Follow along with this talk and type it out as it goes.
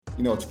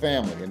it's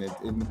family,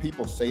 and the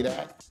people say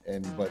that,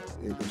 but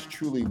it's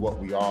truly what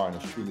we are, and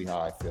it's truly how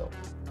I feel.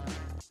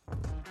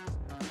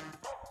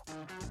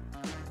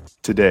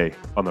 Today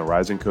on the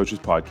Rising Coaches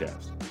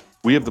podcast,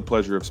 we have the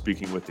pleasure of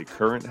speaking with the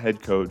current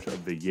head coach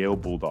of the Yale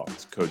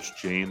Bulldogs,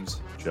 Coach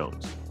James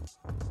Jones.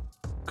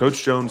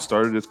 Coach Jones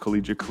started his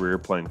collegiate career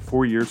playing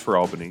 4 years for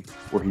Albany,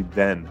 where he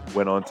then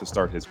went on to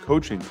start his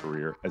coaching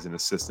career as an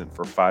assistant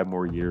for 5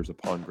 more years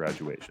upon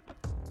graduation.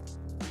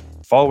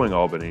 Following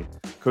Albany,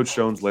 Coach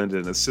Jones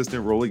landed an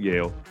assistant role at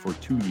Yale for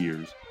 2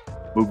 years,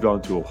 moved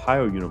on to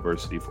Ohio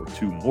University for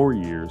 2 more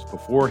years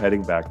before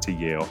heading back to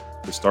Yale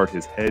to start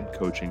his head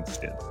coaching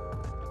stint.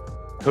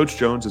 Coach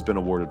Jones has been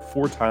awarded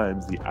 4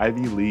 times the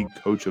Ivy League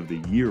Coach of the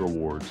Year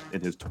awards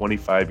in his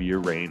 25-year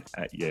reign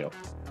at Yale.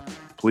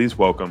 Please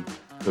welcome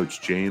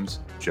Coach James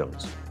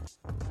Jones.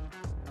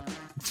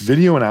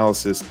 Video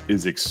analysis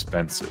is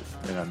expensive,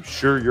 and I'm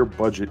sure your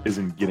budget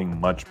isn't getting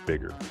much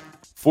bigger.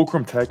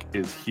 Fulcrum Tech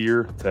is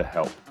here to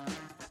help.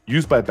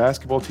 Used by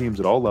basketball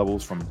teams at all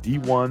levels from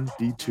D1,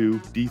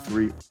 D2,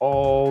 D3,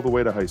 all the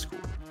way to high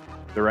school.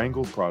 Their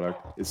Angles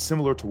product is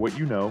similar to what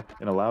you know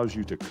and allows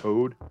you to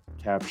code,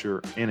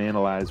 capture, and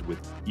analyze with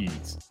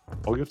ease.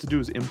 All you have to do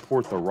is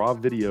import the raw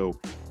video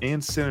and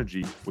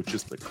synergy with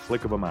just the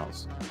click of a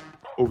mouse.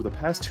 Over the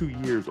past 2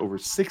 years, over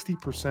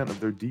 60% of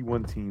their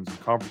D1 teams and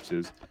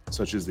conferences,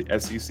 such as the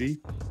SEC,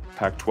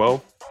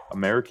 Pac-12,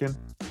 American,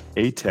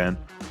 A-10,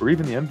 or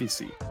even the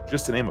MVC,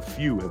 just to name a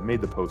few, have made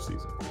the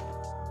postseason.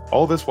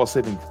 All this while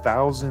saving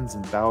thousands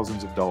and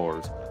thousands of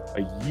dollars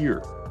a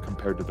year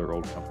compared to their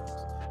old companies.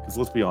 Because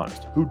let's be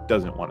honest, who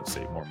doesn't want to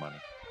save more money?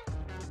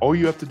 All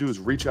you have to do is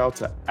reach out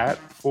to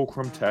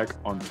 @FulcrumTech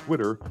on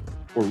Twitter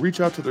or reach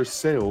out to their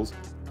sales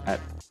at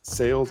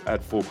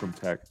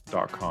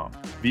sales@fulcrumtech.com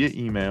via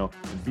email,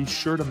 and be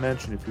sure to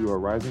mention if you are a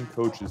Rising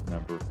Coaches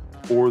member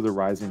or the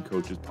Rising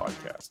Coaches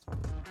podcast.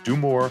 Do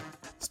more,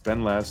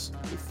 spend less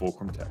with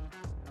Fulcrum Tech.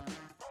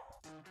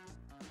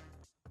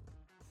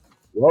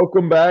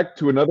 Welcome back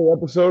to another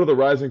episode of the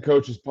Rising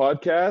Coaches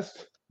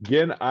podcast.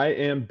 Again, I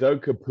am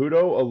Doug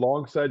Caputo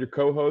alongside your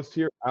co-host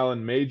here,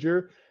 Alan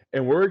Major,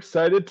 and we're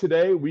excited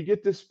today. We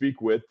get to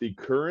speak with the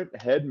current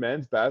head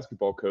men's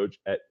basketball coach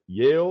at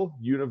Yale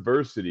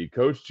University,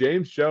 Coach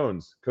James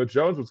Jones. Coach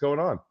Jones, what's going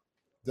on?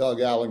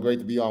 Doug, Alan, great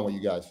to be on with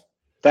you guys.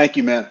 Thank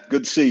you, man.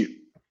 Good to see you.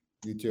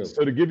 You too.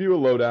 So to give you a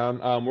lowdown,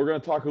 we're going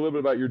to talk a little bit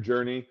about your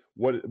journey,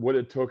 what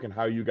it took and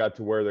how you got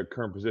to where the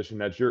current position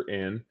that you're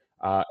in.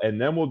 And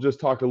then we'll just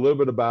talk a little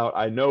bit about,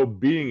 I know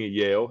being at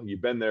Yale,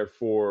 you've been there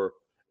for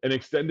an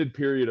extended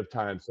period of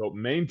time. So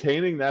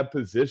maintaining that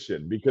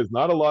position, because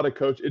not a lot of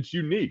coaches, it's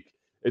unique.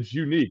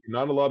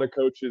 Not a lot of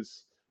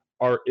coaches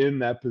are in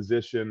that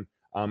position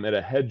at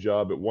a head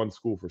job at one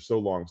school for so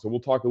long. So we'll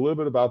talk a little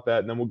bit about that,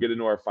 and then we'll get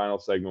into our final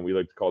segment we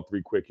like to call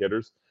 3 quick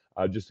hitters,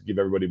 just to give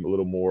everybody a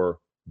little more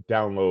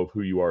down low of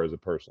who you are as a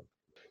person.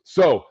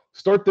 So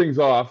start things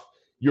off.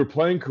 Your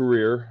playing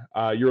career,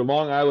 you're a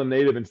Long Island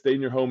native and stayed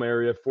in your home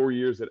area 4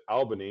 years at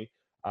Albany,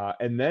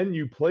 and then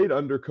you played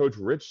under Coach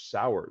Rich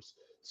Sowers.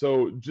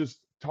 So just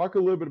talk a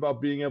little bit about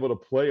being able to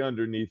play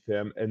underneath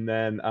him, and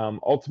then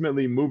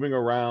ultimately moving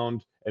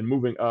around and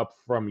moving up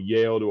from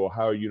Yale to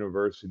Ohio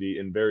University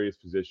in various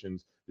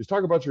positions. Just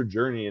talk about your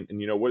journey and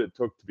what it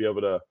took to be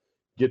able to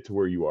get to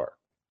where you are.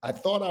 I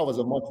thought I was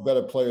a much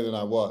better player than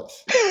I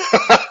was.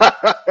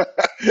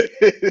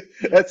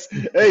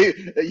 Hey,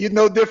 you're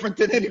no different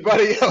than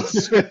anybody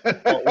else. We all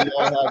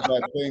have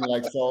that thing.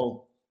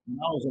 So when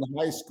I was in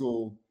high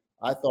school,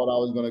 I thought I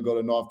was going to go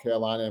to North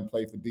Carolina and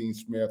play for Dean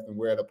Smith and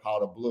wear the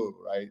powder blue,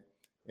 right?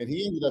 And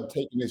he ended up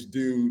taking this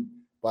dude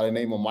by the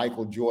name of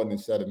Michael Jordan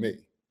instead of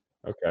me.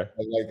 Okay.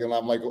 And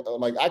I'm like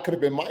I could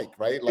have been Mike,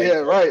 right? Yeah,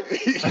 right.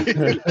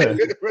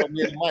 From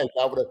me and Mike,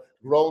 I would have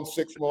grown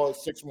 6 more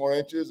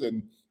inches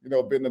and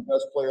been the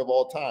best player of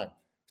all time.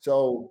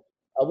 So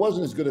I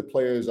wasn't as good a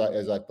player as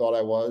I thought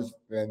I was,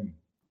 and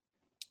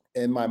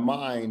in my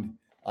mind,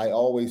 I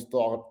always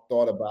thought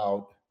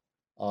about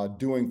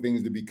doing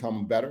things to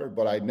become better,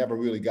 but I never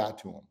really got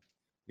to them.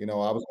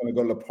 I was going to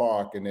go to the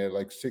park, and there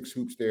are 6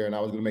 hoops there, and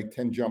I was going to make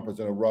 10 jumpers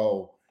in a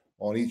row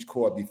on each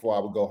court before I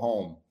would go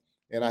home.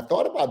 And I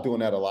thought about doing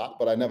that a lot,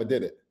 but I never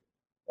did it,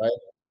 right?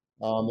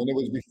 And it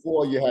was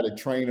before you had a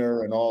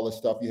trainer and all the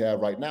stuff you have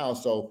right now.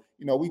 So,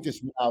 we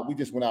just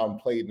went out and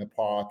played in the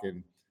park.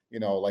 And,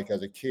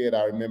 as a kid,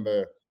 I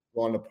remember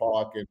going to the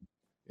park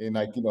and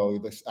I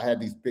had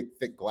these big,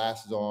 thick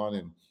glasses on,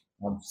 and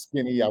I'm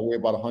skinny. I weigh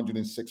about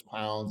 106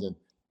 pounds. And,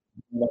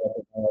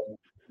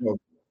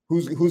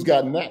 who's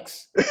got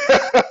next?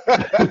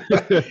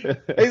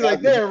 He's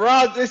like, there,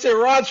 Rod. They said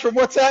Rod's from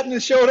What's Happening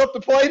showed up to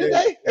play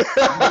today.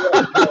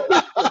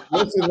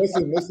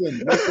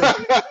 Listen.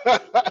 I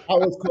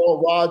was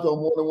called Raj on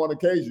more than one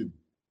occasion.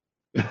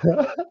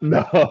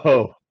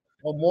 No.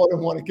 On more than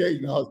one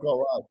occasion, I was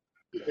called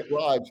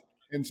Raj.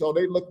 And so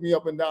they looked me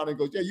up and down and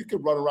go, yeah, you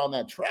could run around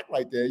that track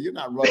right there. You're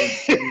not running.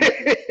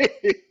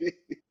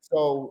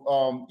 So,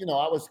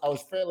 I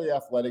was fairly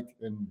athletic,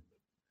 and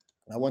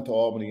I went to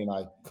Albany,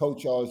 and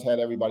coach always had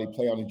everybody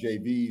play on the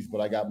JVs,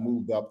 but I got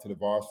moved up to the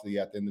varsity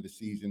at the end of the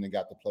season and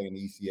got to play in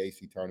the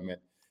ECAC tournament.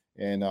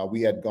 And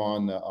we had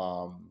gone.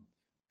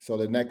 So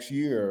the next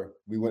year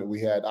we went.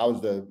 I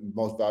was the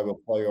most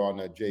valuable player on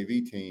the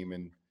JV team,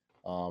 and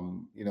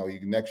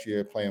next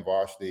year playing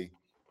varsity,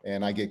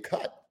 and I get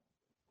cut,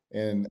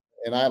 and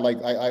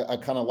I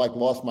kind of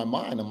lost my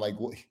mind. I'm like,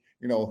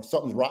 well,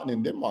 something's rotten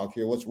in Denmark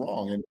here. What's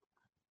wrong? And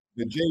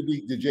the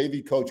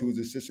JV coach, who was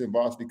assistant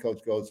varsity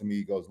coach, goes to me.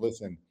 He goes,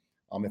 "Listen,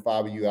 if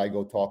I were you, I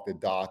go talk to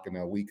Doc in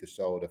a week or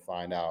so to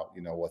find out,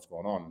 what's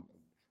going on."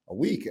 A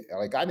week,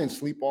 I didn't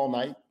sleep all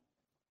night.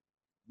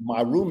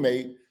 My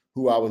roommate,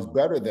 who I was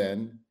better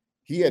than,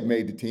 he had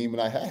made the team,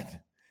 and I had.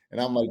 And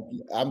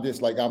I'm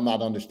just like, I'm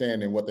not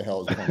understanding what the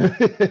hell is going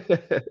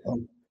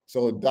on.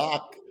 So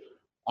Doc,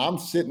 I'm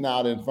sitting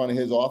out in front of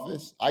his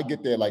office. I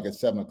get there at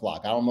 7:00.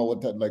 I don't know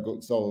what time.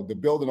 So the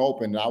building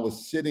opened, and I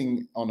was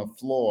sitting on the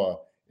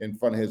floor in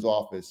front of his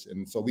office.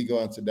 And so we go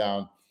and sit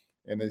down,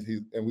 and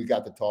we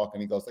got to talk,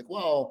 and he goes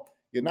well,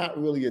 you're not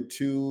really a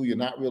 2, you're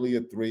not really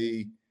a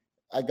 3.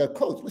 I go,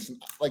 "Coach, listen,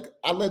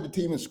 I led the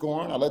team in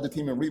scoring, I led the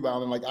team in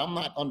rebounding. I'm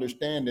not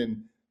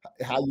understanding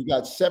how you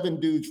got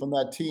 7 dudes from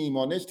that team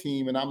on this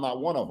team, and I'm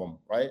not one of them,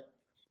 right?"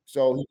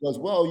 So he goes,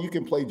 "Well, you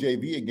can play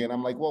JV again."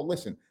 I'm like, "Well,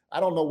 listen, I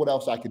don't know what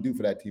else I could do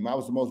for that team. I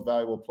was the most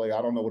valuable player.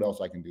 I don't know what else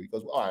I can do." He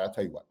goes, "Well, all right, I'll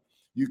tell you what.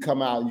 You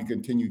come out, you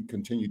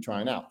continue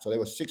trying out." So there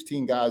were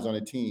 16 guys on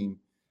the team,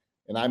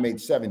 and I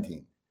made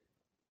 17.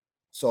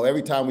 So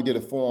every time we did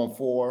a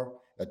 4-on-4,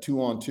 a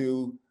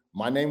 2-on-2,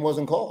 my name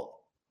wasn't called.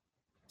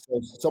 So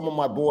some of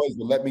my boys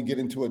would let me get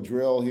into a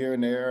drill here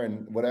and there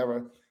and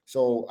whatever.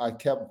 So I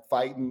kept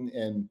fighting,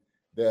 and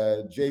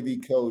the JV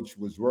coach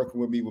was working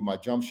with me with my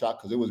jump shot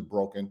because it was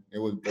broken. It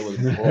was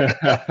broken.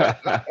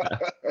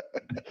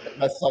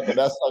 That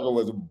sucker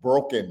was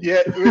broken.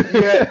 Yeah,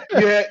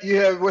 you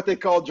have what they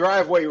call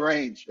driveway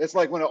range. It's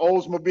like when an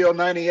Oldsmobile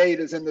 98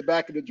 is in the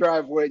back of the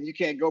driveway and you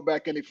can't go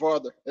back any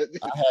farther.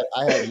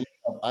 I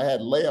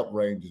had layup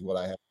range is what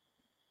I had.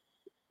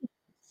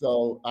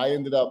 So I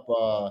ended up.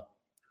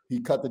 He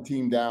cut the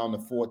team down to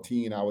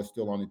 14. I was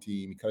still on the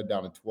team. He cut it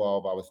down to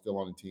 12. I was still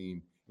on the team.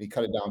 And he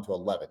cut it down to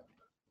 11.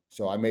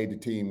 So I made the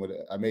team.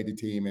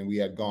 And we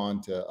had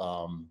gone to.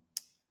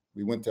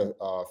 We went to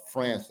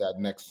France that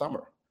next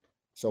summer.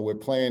 So we're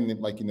playing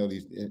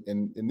these,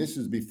 and this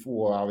is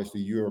before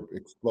obviously Europe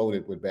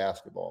exploded with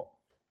basketball.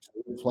 So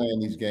we're playing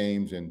these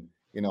games, and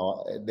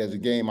there's a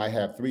game I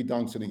have 3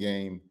 dunks in the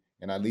game,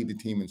 and I lead the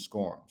team in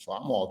scoring. So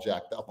I'm all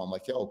jacked up. I'm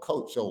like, "Yo,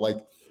 coach, so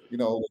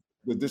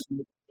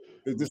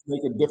does this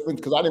make a difference?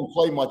 Because I didn't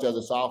play much as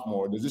a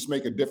sophomore. Does this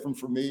make a difference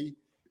for me?"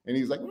 And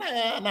he's like,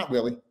 "Nah, not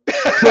really."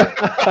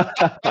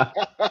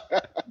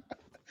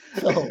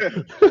 So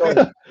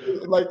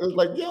it was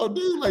like, "Yo,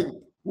 dude,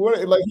 what?"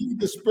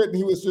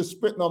 He was just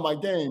spitting on my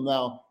game.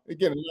 Now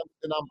again,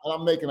 and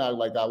I'm making out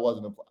like I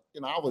wasn't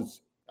I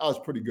was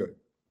pretty good,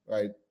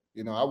 right?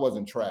 I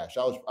wasn't trash.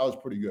 I was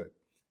pretty good.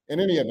 In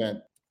any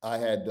event, I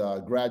had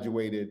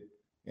graduated,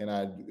 and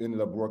I ended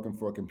up working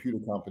for a computer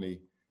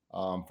company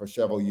for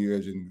several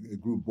years,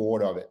 and grew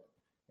bored of it.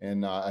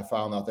 And I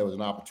found out there was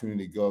an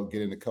opportunity to go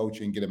get into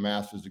coaching, get a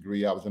master's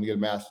degree. I was going to get a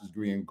master's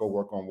degree and go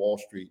work on Wall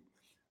Street.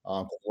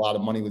 A lot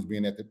of money was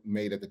being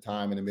made at the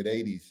time in the mid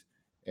 80s.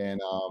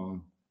 And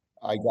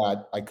I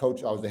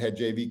coached. I was the head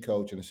JV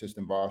coach and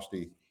assistant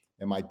varsity.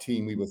 And my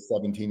team, we were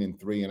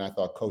 17-3, and I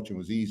thought coaching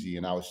was easy,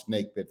 and I was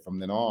snake bit from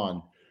then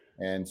on.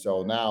 And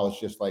so now it's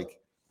just like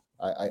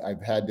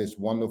I've had this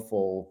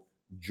wonderful,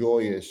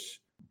 joyous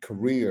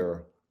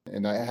career,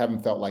 and I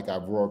haven't felt like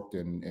I've worked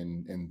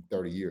in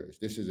 30 years.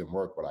 This isn't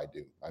work what I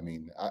do. I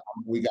mean,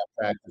 we got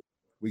practice.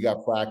 We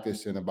got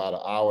practice in about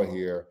an hour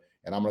here,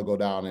 and I'm going to go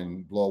down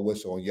and blow a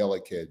whistle and yell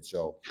at kids.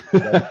 So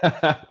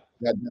that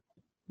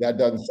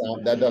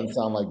doesn't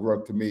sound like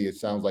work to me. It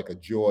sounds like a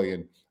joy,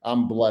 and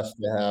I'm blessed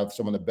to have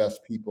some of the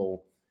best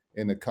people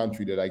in the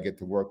country that I get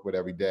to work with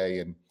every day.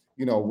 And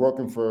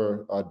working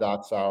for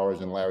Doc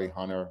Sowers and Larry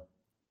Hunter,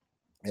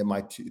 and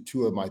my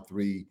two of my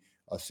 3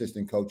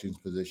 assistant coaching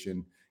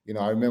position.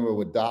 I remember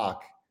with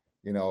Doc,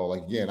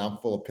 again, I'm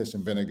full of piss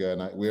and vinegar,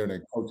 and we're in a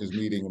coach's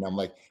meeting, and I'm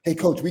like, "Hey,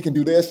 coach, we can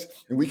do this,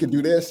 and we can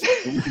do this,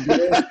 and we can do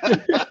this."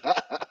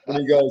 And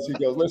he goes,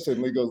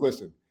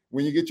 listen,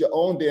 when you get your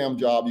own damn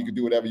job, you can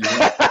do whatever you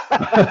want.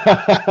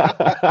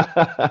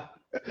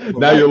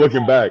 Now you're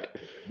looking back.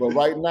 But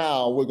right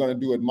now, we're going to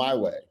do it my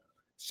way.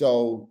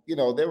 So,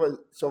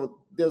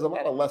 there's a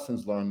lot of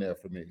lessons learned there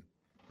for me.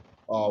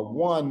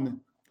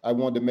 One, I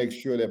wanted to make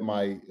sure that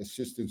my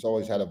assistants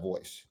always had a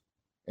voice,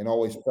 and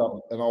always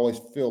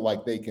feel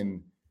like they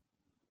can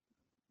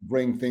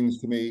bring things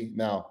to me.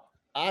 Now,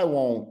 I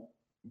won't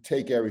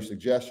take every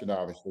suggestion,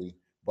 obviously,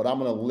 but I'm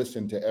going to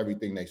listen to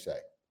everything they say.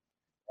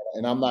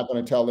 And I'm not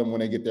going to tell them when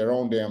they get their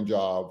own damn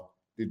job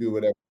to do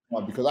whatever they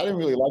want, because I didn't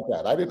really like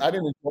that. I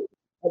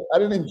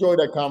didn't enjoy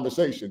that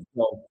conversation.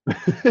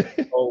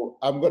 So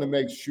I'm going to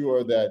make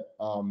sure that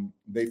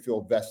they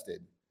feel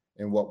vested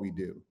in what we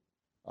do.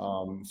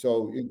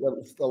 So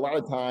a lot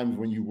of times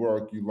when you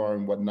work, you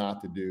learn what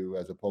not to do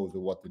as opposed to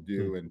what to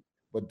do. And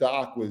But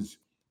Doc was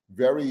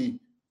very,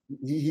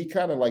 he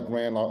kind of like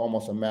ran like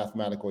almost a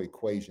mathematical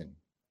equation,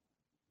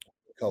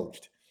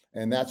 coached.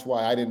 And that's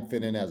why I didn't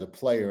fit in as a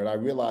player. And I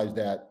realized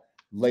that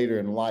later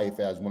in life,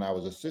 as when I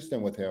was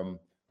assistant with him,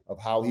 of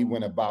how he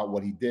went about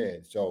what he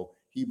did. So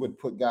he would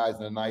put guys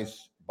in a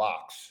nice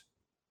box,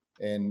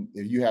 and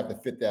you have to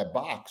fit that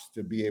box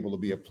to be able to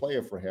be a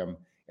player for him.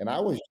 And I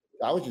was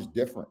just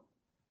different,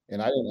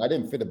 and I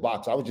didn't fit a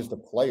box. I was just a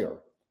player.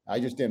 I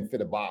just didn't fit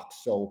a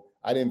box. So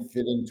I didn't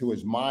fit into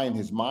his mind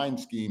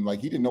scheme.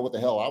 Like, he didn't know what the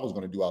hell I was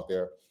going to do out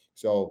there.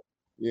 So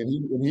he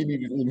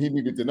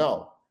needed to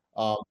know.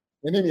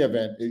 In any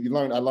event,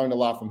 I learned a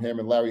lot from him.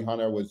 And Larry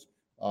Hunter was,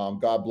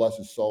 God bless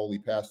his soul, he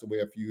passed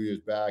away a few years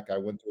back. I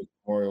went to his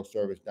memorial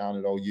service down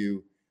at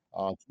OU.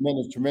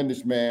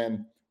 Tremendous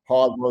man,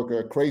 hard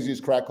worker, crazy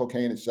as crack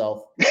cocaine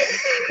itself.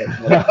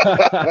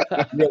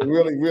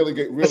 Really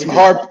good. Really some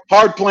good.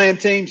 hard playing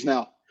teams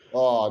now.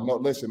 Oh no!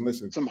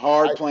 Listen. Some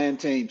hard playing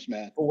teams,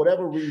 man. For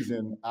whatever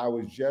reason, I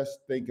was just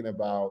thinking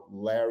about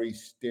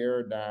Larry's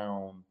stare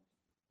down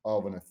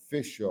of an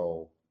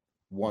official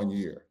one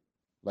year.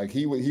 Like,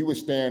 he was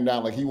staring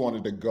down like he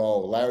wanted to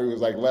go. Larry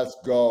was like, "Let's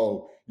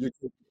go. You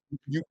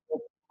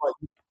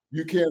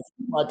can't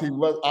see my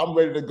team. I'm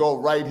ready to go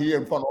right here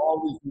in front of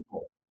all these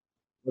people."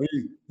 But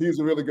he's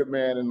a really good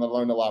man, and I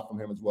learned a lot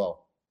from him as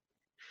well.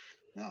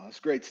 No, it's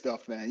great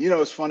stuff, man. You know,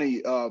 it's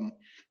funny.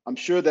 I'm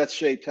sure that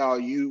shaped how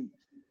you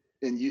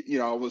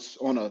I was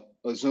on a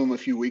Zoom a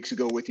few weeks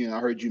ago with you, and I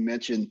heard you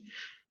mention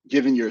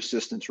giving your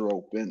assistants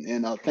rope.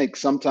 And I think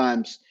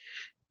sometimes,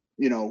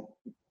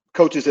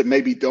 coaches that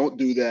maybe don't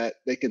do that,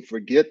 they can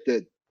forget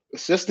that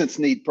assistants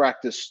need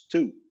practice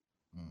too.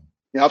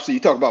 Obviously, you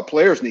talk about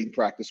players need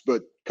practice,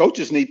 but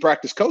coaches need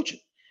practice coaching.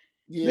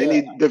 Yeah. They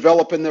need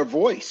developing their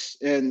voice,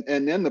 and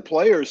then the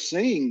players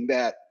seeing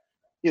that,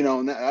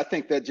 and I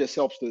think that just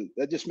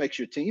that just makes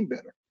your team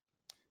better.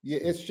 Yeah,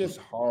 it's just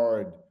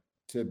hard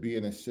to be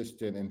an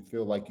assistant and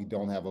feel like you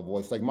don't have a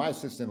voice. Like, my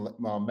assistant,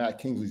 Matt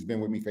Kingsley's been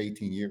with me for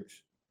 18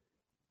 years,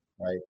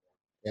 right?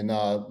 And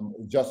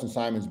Justin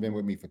Simon's been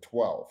with me for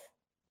 12.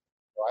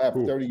 So I have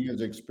 30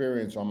 years of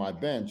experience on my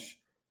bench,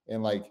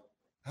 and like,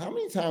 how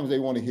many times they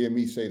want to hear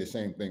me say the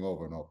same thing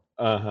over and over?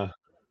 Uh-huh.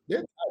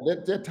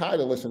 They're tired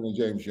of listening to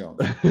James Jones.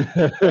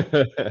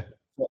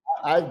 So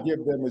I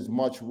give them as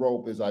much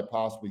rope as I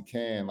possibly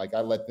can. Like, I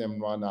let them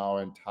run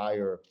our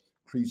entire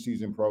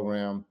preseason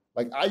program.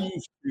 Like, I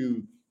used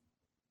to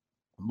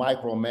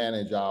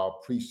micromanage our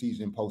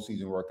preseason,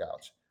 postseason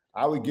workouts.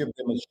 I would give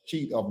them a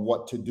sheet of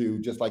what to do,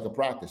 just like a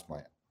practice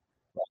plan.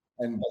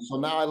 And so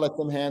now I let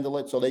them handle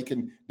it, so they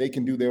can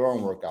do their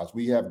own workouts.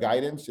 We have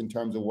guidance in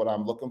terms of what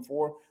I'm looking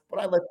for, but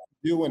I let them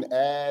do and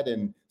add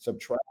and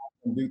subtract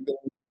and do things.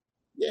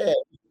 Yeah,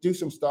 do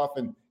some stuff,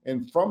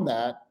 and from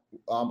that,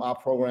 our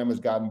program has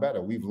gotten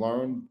better. We've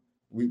learned,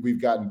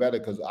 we've gotten better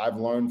because I've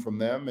learned from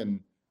them and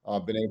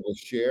been able to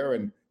share.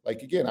 And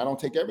like, again, I don't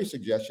take every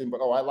suggestion,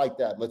 but I like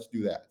that, let's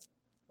do that.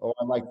 Oh,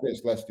 I like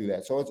this, let's do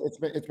that. So it's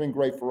been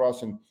great for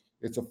us, and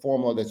it's a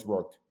formula that's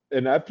worked.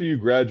 And after you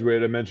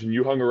graduated, I mentioned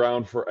you hung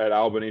around at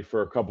Albany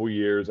for a couple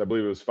years. I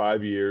believe it was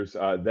 5 years.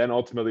 Then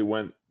ultimately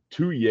went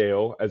to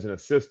Yale as an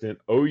assistant,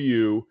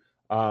 OU,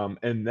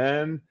 and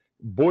then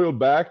boiled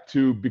back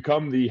to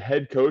become the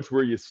head coach,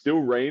 where you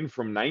still reign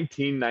from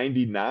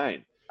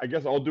 1999. I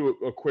guess I'll do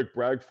a quick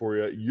brag for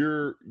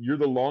you. You're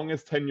the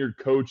longest tenured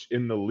coach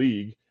in the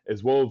league,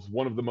 as well as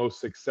one of the most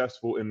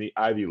successful in the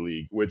Ivy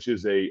League, which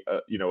is a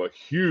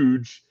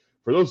huge,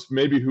 for those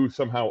maybe who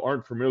somehow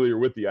aren't familiar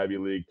with the Ivy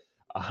League.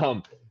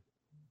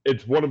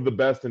 It's one of the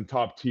best and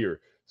top tier.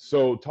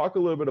 So talk a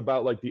little bit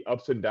about like the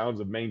ups and downs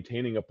of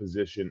maintaining a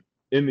position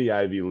in the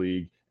Ivy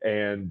League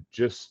and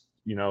just,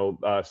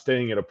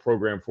 staying at a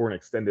program for an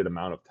extended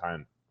amount of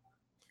time.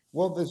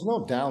 Well, there's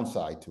no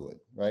downside to it,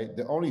 right?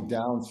 The only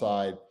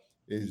downside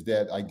is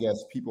that I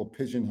guess people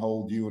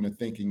pigeonhole you into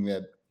thinking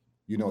that,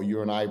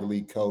 you're an Ivy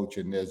League coach,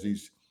 and there's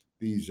these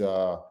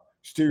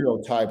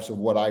stereotypes of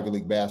what Ivy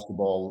League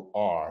basketball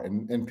are,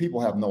 and people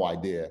have no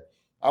idea.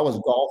 I was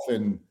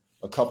golfing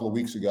a couple of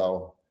weeks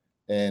ago,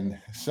 and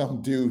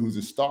some dude who's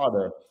a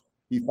starter,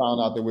 he found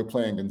out that we're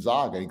playing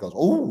Gonzaga. He goes,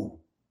 "Ooh,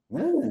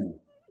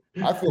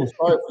 I feel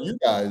sorry for you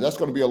guys. That's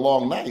going to be a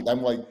long night."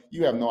 I'm like,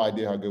 "You have no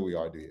idea how good we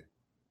are, do you?"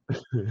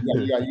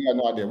 Yeah, you got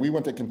no idea. We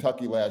went to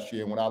Kentucky last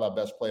year, and without our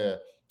best player,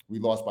 we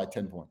lost by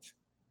 10 points.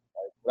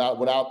 Right?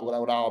 Without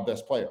our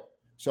best player.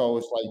 So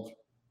it's like,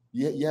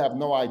 you have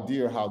no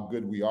idea how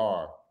good we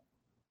are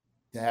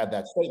to have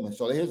that statement.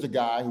 So here's a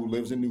guy who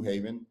lives in New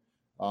Haven,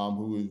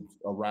 who is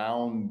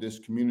around this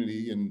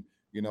community, and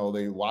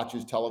they watch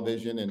his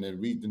television and they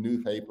read the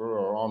newspaper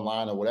or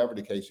online or whatever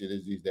the case it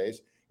is these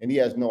days, and he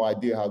has no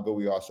idea how good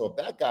we are. So if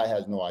that guy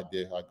has no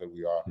idea how good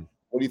we are,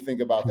 what do you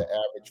think about the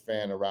average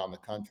fan around the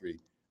country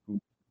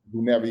who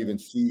never even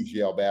sees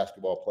Yale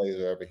basketball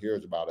players or ever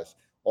hears about us?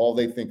 All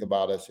they think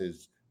about us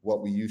is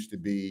what we used to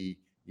be,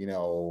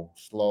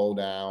 slow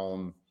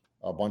down,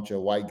 a bunch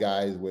of white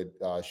guys with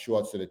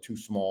shorts that are too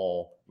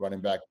small, running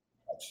back,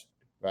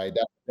 right?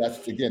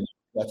 That's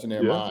in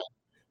their mind.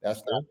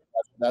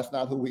 That's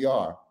not who we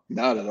are.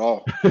 Not at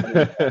all.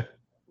 Like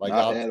Not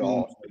our at teams,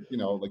 all. you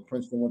know, like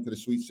Princeton went to the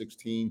Sweet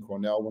 16,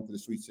 Cornell went to the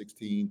Sweet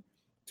 16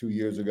 2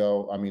 years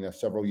ago. I mean,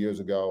 several years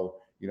ago.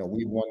 You know,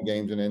 we won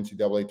games in the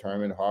NCAA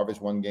tournament.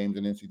 Harvard's won games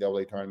in the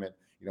NCAA tournament.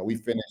 You know, we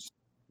finished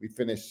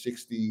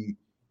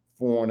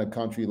 64 in the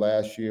country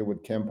last year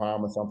with Ken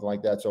Palm or something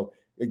like that. So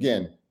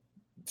again,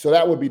 so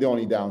that would be the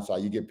only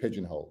downside. You get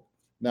pigeonholed.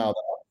 Now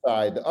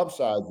the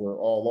upsides are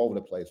all over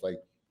the place.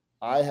 Like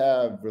I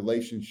have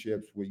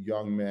relationships with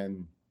young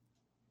men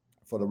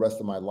for the rest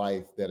of my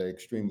life that are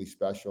extremely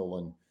special,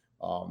 and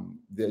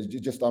they're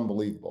just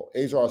unbelievable.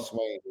 Azar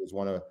Swain is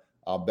one of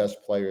our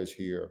best players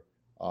here.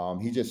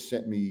 He just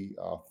sent me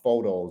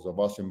photos of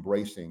us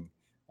embracing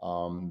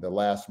the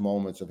last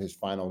moments of his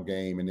final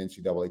game in the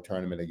NCAA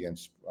tournament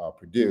against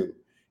Purdue,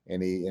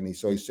 and he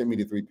sent me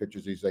the 3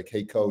 pictures. He's like,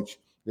 "Hey, coach,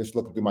 just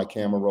looking through my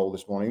camera roll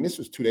this morning." This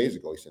was 2 days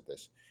ago. He sent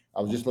this.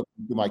 I was just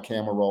looking through my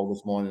camera roll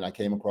this morning. I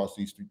came across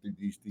these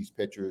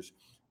pictures.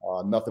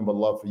 Nothing but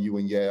love for you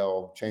and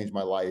Yale. Changed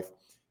my life.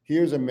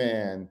 Here's a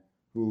man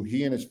who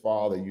he and his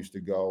father used to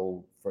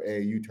go for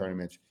AAU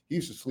tournaments. He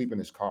used to sleep in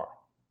his car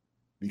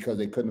because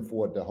they couldn't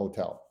afford the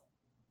hotel.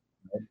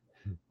 Right?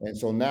 And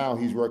so now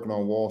he's working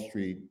on Wall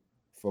Street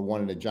for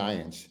one of the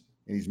giants,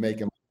 and he's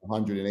making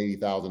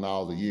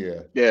 $180,000 a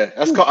year. Yeah,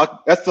 that's called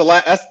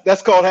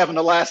having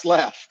the last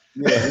laugh.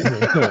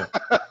 Yeah,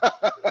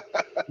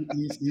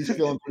 he's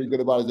feeling pretty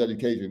good about his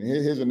education.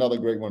 Here's another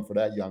great one for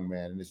that young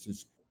man, and this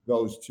just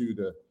goes to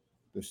the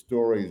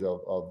stories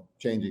of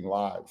changing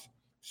lives.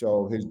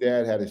 So his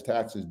dad had his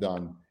taxes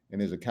done, and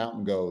his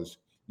accountant goes,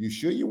 "You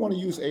sure you want to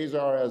use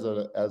Azar as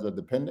a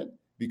dependent?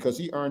 Because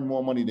he earned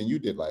more money than you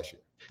did last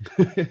year."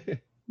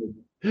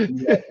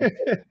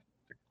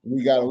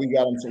 we got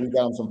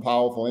him some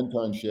powerful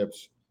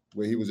internships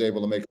where he was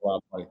able to make a lot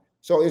of money.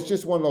 So it's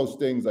just one of those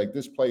things. Like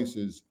this place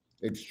is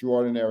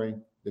extraordinary.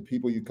 The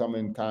people you come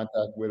in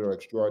contact with are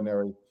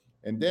extraordinary,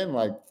 and then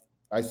like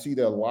I see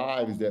the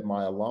lives that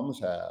my alums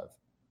have,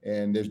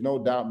 and there's no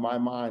doubt in my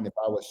mind if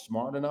I was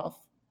smart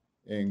enough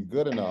and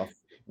good enough,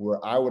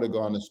 where I would have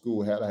gone to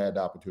school had I had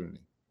the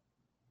opportunity.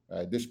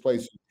 This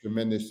place is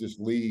tremendous. This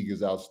league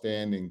is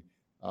outstanding.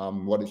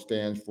 What it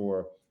stands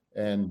for,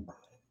 and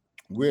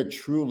we're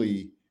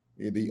truly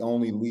the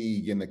only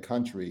league in the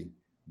country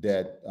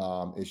that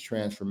is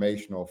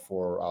transformational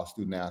for our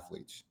student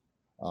athletes.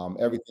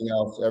 Everything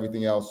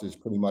else is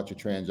pretty much a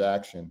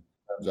transaction in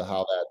terms of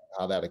how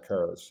that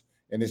occurs.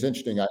 And it's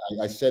interesting.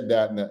 I said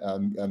that in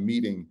a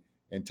meeting,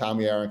 and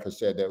Tommy Aronka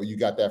said that, "Well, you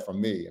got that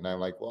from me." And I'm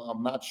like, "Well,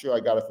 I'm not sure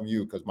I got it from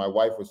you," because my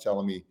wife was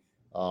telling me,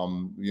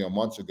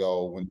 months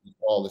ago when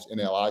all this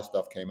NLI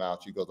stuff came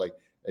out, she goes like,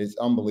 "It's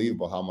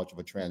unbelievable how much of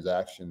a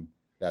transaction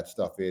that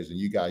stuff is, and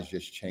you guys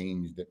just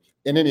changed it."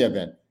 In any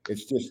event,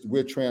 it's just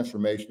we're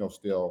transformational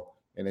still,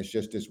 and it's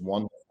just this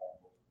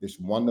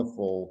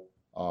wonderful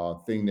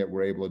thing that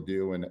we're able to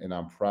do, and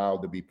I'm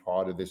proud to be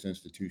part of this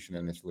institution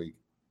and this league.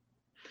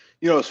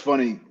 You know, it's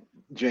funny,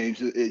 James.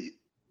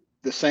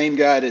 The same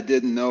guy that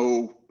didn't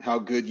know how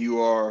good you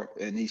are,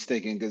 and he's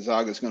thinking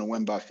Gonzaga's going to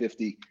win by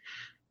 50.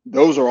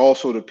 Those are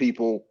also the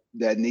people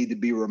that need to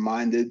be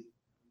reminded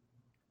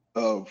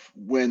of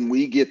when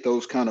we get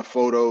those kind of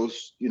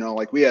photos. You know,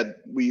 like we had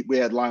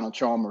Lionel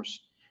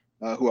Chalmers,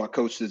 who I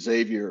coached at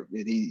Xavier,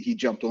 and he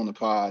jumped on the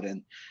pod,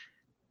 and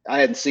I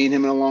hadn't seen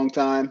him in a long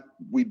time.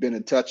 We'd been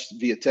in touch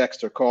via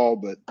text or call,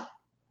 but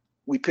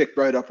we picked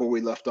right up where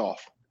we left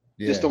off,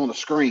 just on the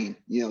screen.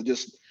 You know,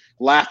 just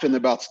laughing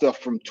about stuff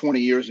from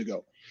 20 years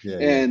ago.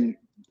 And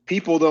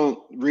people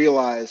don't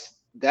realize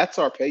that's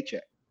our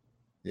paycheck.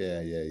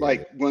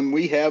 Like when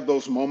we have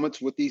those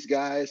moments with these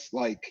guys,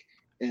 like,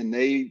 and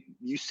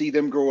you see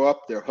them grow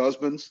up, their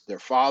husbands, their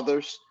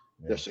fathers,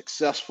 they're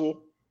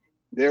successful,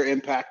 they're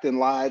impacting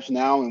lives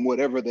now in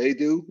whatever they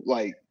do.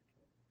 Like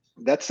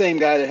that same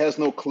guy that has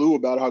no clue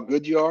about how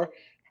good you are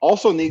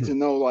also needs to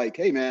know, like,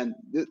 hey man,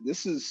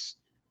 this is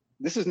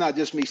not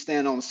just me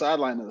standing on the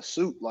sideline in a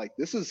suit. Like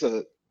this is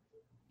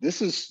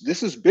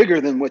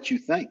bigger than what you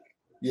think.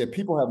 Yeah,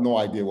 people have no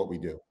idea what we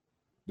do.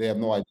 They have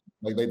no idea.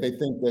 Like they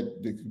think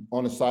that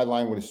on the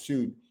sideline with a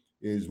suit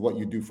is what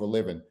you do for a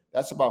living.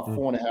 That's about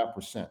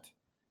 4.5%.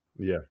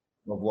 Yeah.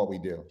 Of what we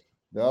do.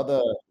 The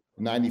other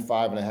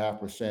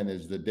 95.5%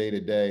 is the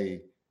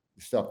day-to-day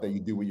stuff that you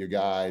do with your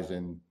guys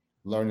and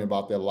learning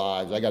about their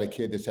lives. I got a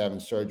kid that's having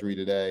surgery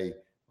today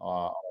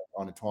on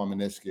a torn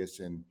meniscus,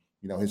 and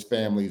his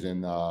family's in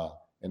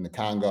the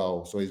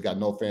Congo, so he's got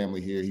no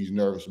family here. He's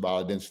nervous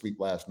about it. Didn't sleep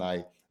last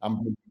night.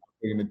 I'm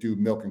going to do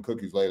milk and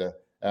cookies later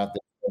after.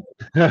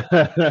 That's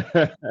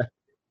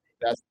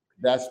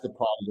the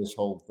part of this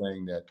whole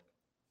thing that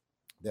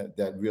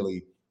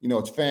really,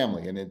 it's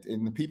family,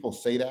 and the people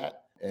say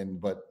that,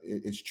 but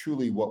it's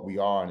truly what we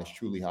are, and it's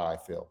truly how I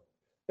feel.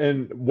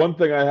 And one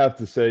thing I have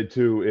to say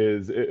too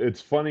is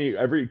it's funny.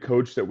 Every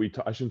coach that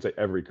I shouldn't say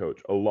every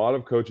coach. A lot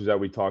of coaches that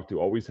we talk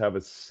to always have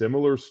a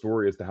similar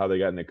story as to how they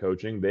got into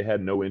coaching. They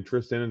had no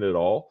interest in it at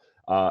all,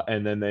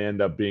 and then they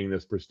end up being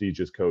this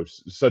prestigious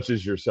coach, such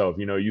as yourself.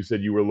 You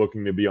said you were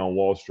looking to be on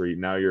Wall Street.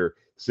 Now you're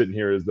sitting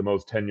here as the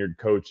most tenured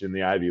coach in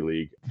the Ivy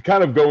League.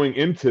 Kind of going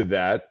into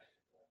that,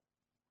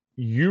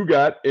 you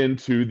got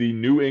into the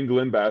New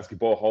England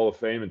Basketball Hall of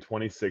Fame in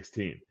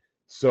 2016.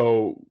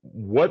 So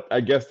what,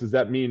 I guess, does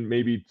that mean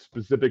maybe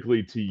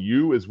specifically to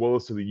you as well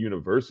as to the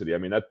university? I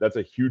mean, that's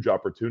a huge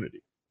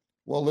opportunity.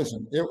 Well,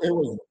 listen, it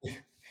was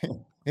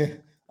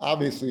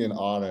obviously an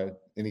honor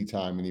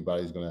anytime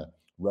anybody's going to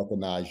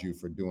recognize you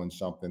for doing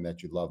something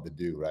that you love to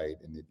do, right?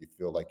 And that you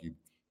feel like you've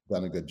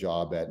done a good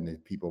job at, and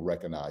that people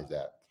recognize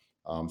that.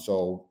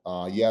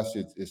 Yes,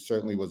 it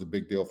certainly was a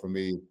big deal for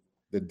me.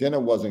 The dinner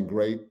wasn't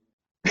great.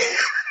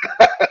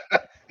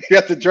 You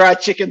got the dry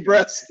chicken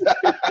breast.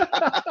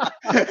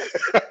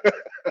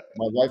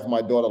 My wife and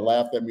my daughter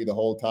laughed at me the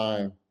whole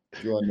time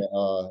during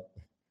the.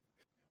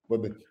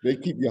 But they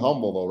keep you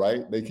humble, though,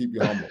 right? They keep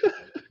you humble.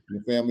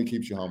 Your family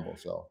keeps you humble,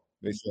 so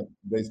they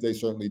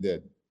certainly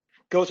did.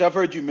 Coach, I've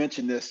heard you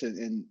mention this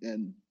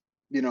and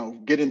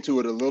get into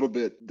it a little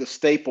bit. The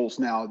staples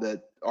now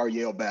that are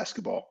Yale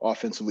basketball,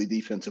 offensively,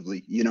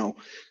 defensively.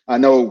 I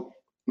know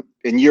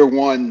in year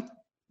one,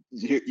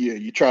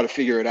 you try to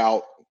figure it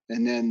out,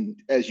 and then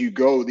as you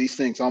go, these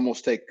things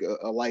almost take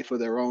a life of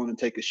their own and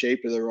take a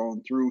shape of their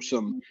own through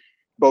some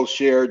both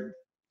shared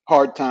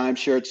hard times,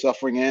 shared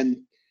suffering, and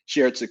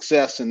shared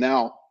success. And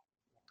now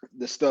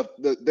the stuff,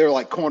 they're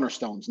like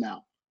cornerstones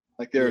now,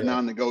 like they're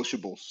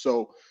non-negotiables.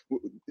 So,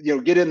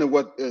 get into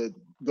what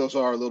those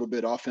are a little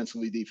bit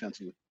offensively,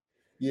 defensively.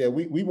 Yeah,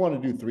 we want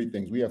to do three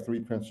things. We have three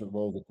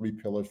principles, the three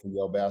pillars for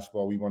Yale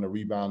basketball. We want to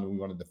rebound, and we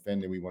want to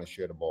defend, and we want to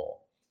share the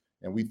ball.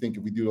 And we think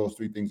if we do those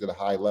three things at a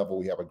high level,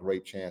 we have a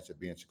great chance at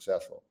being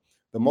successful.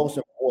 The most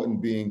important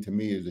being to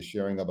me is the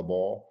sharing of the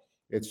ball.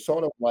 It's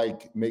sort of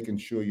like making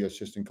sure your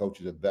assistant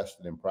coaches are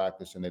vested in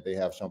practice and that they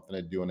have something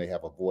to do and they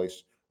have a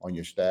voice on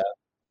your staff.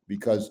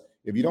 Because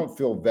if you don't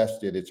feel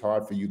vested, it's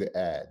hard for you to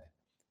add.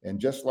 And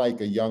just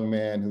like a young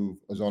man who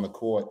is on the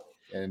court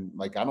and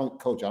like, I don't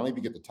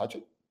even get to touch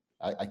it.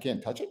 I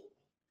can't touch it.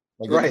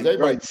 Like,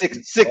 right.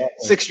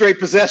 Six straight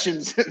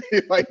possessions.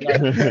 Like,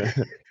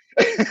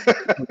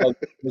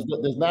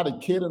 there's not a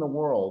kid in the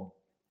world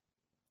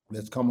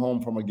that's come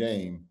home from a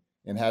game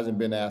and hasn't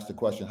been asked the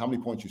question, how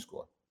many points you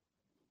score?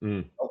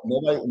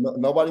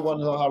 Nobody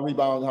wants to know how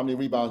many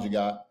rebounds you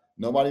got.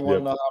 Nobody wants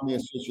to know how many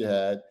assists you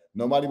had.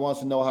 Nobody wants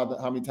to know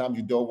how many times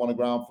you dove on the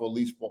ground for a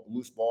loose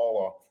ball,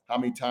 or how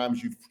many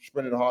times you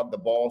sprinted hard to the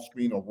ball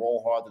screen or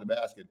roll hard to the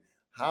basket.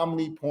 How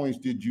many points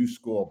did you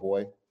score,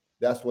 boy?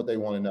 That's what they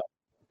want to know.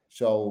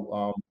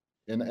 So,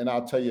 and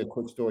I'll tell you a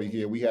quick story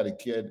here. We had a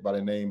kid by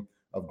the name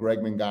of Greg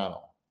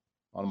Mangano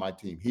on my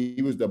team.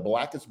 He was the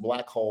blackest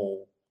black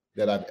hole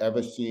that I've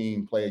ever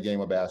seen play a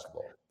game of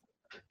basketball.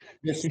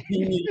 His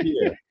senior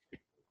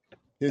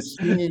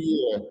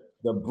year,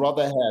 the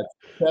brother had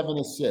 7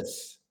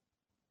 assists.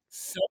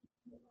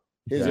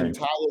 His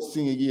entire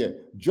senior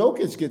year.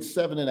 Jokic gets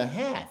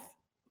 7.5.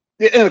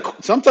 Yeah,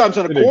 sometimes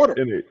in a quarter.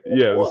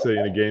 Let's say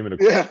in a game and a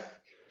quarter. Yeah.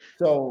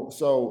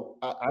 So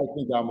I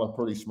think I'm a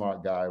pretty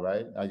smart guy,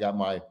 right? I got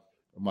my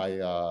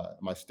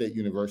state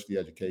university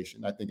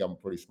education. I think I'm a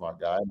pretty smart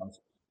guy. I'm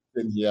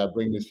sitting here, I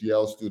bring this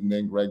Yale student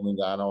named Greg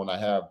Mangano, and I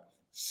have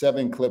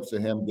 7 clips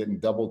of him getting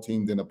double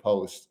teamed in a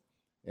post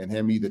and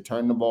him either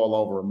turning the ball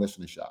over or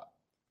missing a shot,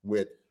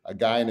 with a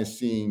guy in his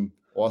seam,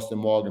 Austin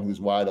Morgan,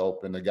 who's wide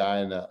open, a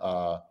guy on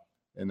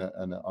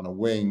a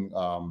wing,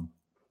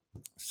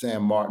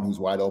 Sam Martin, who's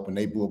wide open.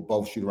 They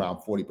both shoot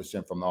around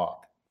 40% from the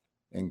arc.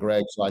 And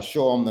Greg, so I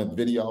show him the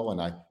video, and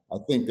I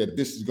think that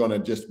this is going to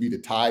just be the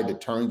tide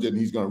that turns it, and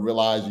he's going to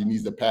realize he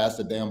needs to pass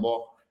the damn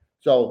ball.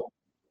 So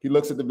he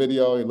looks at the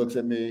video, he looks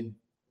at me,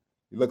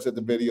 he looks at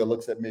the video,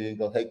 looks at me, and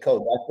goes, "Hey,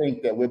 coach, I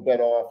think that we're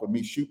better off with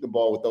me shoot the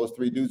ball with those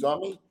 3 dudes on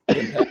me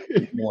than pass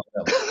more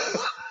of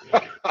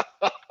them."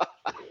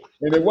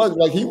 And it was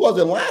like he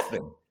wasn't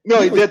laughing.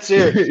 No, he did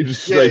serious. He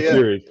just straight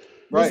serious.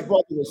 Right. This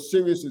brother was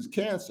serious as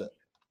cancer.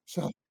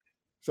 So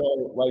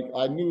like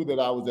I knew that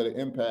I was at an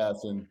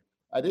impasse, and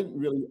I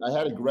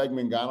had a Greg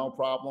Mangano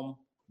problem,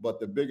 but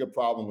the bigger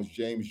problem was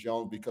James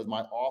Jones, because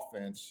my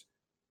offense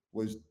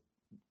was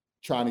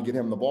trying to get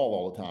him the ball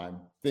all the time,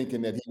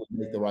 thinking that he would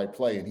make the right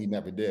play, and he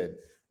never did.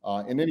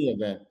 In any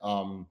event,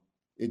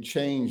 it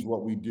changed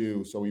what we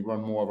do. So we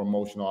run more of a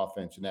motion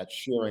offense, and that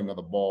sharing of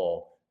the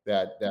ball,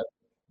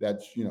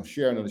 that's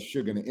sharing of the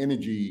sugar and the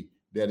energy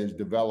that is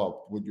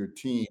developed with your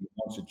team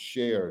once it's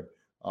shared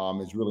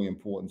is really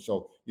important.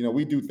 So,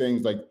 we do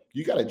things like,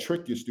 you got to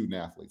trick your student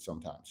athletes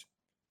sometimes.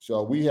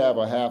 So we have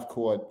a half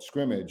court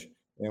scrimmage,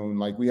 and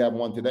like we have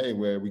one today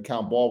where we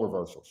count ball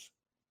reversals.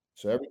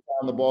 So every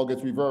time the ball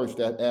gets reversed,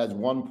 that adds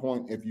 1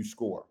 point if you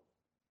score.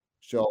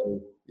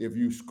 So if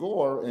you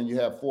score and you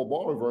have 4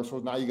 ball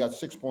reversals, now you got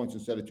 6 points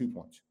instead of 2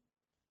 points.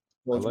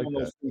 So it's one of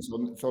those things.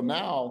 So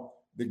now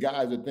the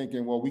guys are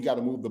thinking, well, we got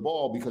to move the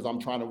ball because I'm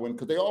trying to win,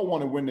 because they all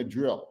want to win the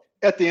drill.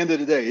 At the end of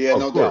the day,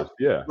 no doubt.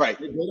 Yeah. Right.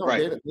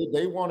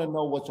 They want to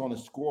know what's on the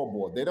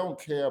scoreboard. They don't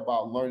care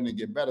about learning to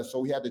get better. So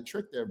we had to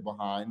trick their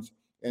behinds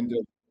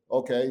into,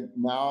 okay,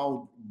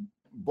 now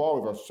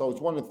ball reverse. So it's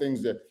one of the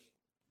things that,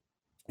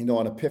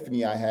 an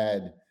epiphany I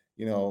had,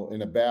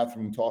 in a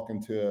bathroom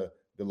talking to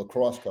the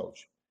lacrosse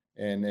coach.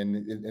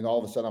 And all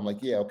of a sudden I'm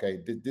like, yeah, okay,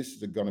 this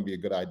is going to be a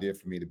good idea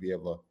for me to be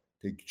able to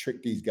to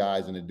trick these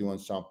guys into doing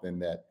something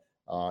that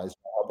is going to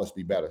help us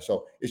be better.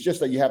 So it's just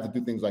that you have to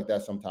do things like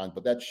that sometimes.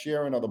 But that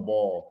sharing of the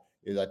ball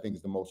is, I think,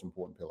 is the most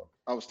important pillar.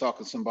 I was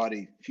talking to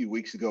somebody a few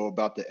weeks ago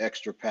about the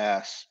extra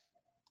pass,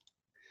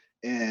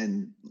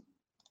 and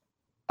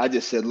I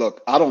just said,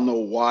 look, I don't know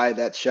why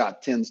that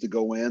shot tends to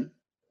go in.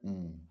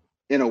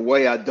 In a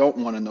way, I don't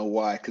want to know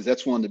why, because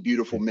that's one of the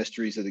beautiful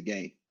mysteries of the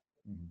game.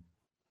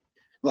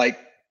 Like,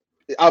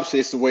 obviously,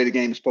 it's the way the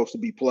game is supposed to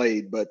be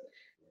played, but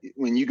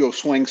when you go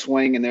swing,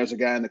 and there's a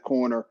guy in the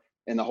corner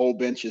and the whole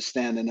bench is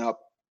standing up,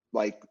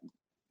 like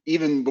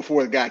even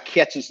before the guy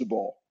catches the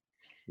ball,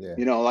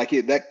 you know, like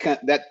that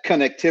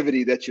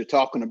connectivity that you're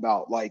talking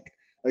about. Like,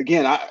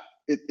 again,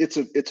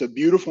 it's a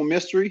beautiful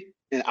mystery,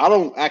 and I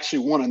don't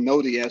actually want to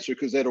know the answer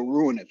because that'll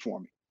ruin it for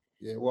me.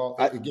 Yeah, well,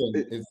 again,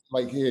 it's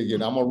like here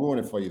again. I'm gonna ruin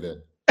it for you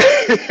then.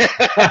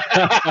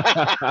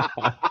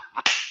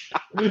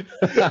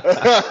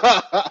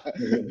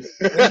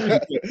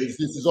 This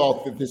is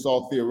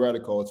all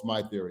theoretical. It's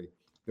my theory.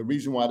 The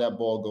reason why that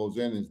ball goes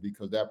in is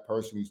because that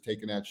person who's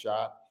taking that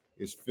shot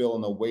is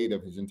feeling the weight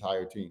of his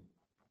entire team.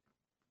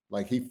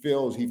 Like he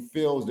feels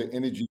the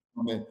energy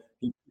from it.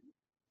 He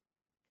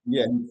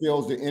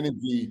feels the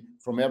energy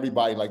from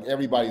everybody. Like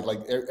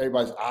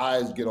everybody's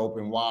eyes get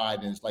open wide,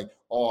 and it's like,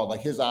 oh,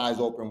 like his eyes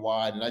open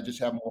wide, and I just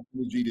have more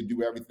energy to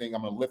do everything.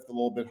 I'm gonna lift a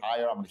little bit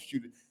higher. I'm gonna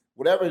shoot it.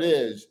 Whatever it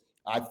is,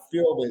 I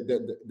feel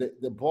that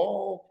the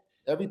ball,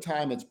 every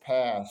time it's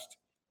passed,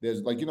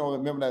 there's like, you know,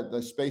 remember that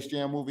the Space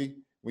Jam movie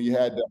when you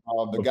had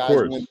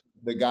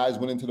the guys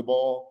went into the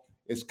ball?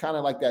 It's kind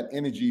of like that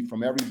energy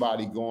from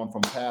everybody going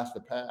from pass to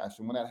pass.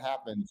 And when that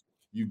happens,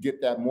 you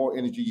get that more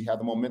energy, you have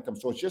the momentum.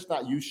 So it's just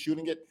not you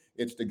shooting it,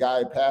 it's the guy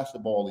who passed the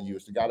ball to you,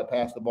 it's the guy that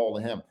passed the ball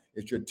to him,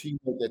 it's your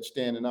teammate that's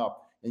standing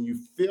up. And you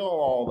feel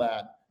all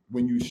that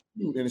when you shoot.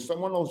 And it's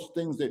one of those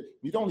things that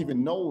you don't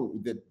even know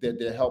that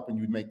they're helping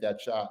you make that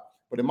shot.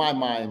 But in my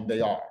mind,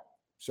 they are.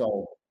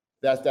 So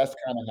that's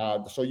kind of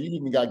how. So you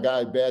even got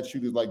bad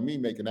shooters like me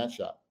making that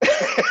shot.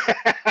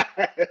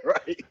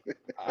 Right.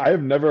 I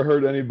have never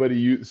heard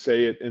anybody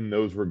say it in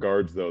those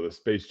regards, though. The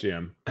Space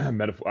Jam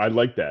metaphor. I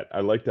like that. I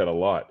like that a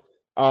lot.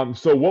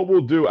 So what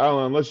we'll do,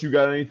 Alan, unless you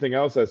got anything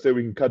else, I say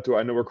we can cut to.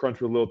 I know we're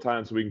crunched with a little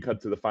time, so we can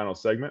cut to the final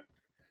segment.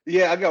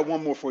 Yeah, I got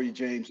one more for you,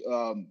 James.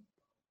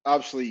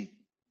 Obviously,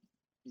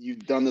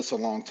 you've done this a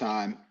long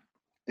time.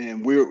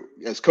 And we're,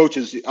 as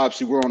coaches,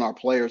 obviously we're on our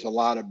players a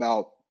lot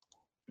about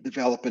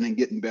developing and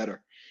getting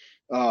better.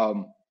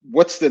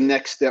 What's the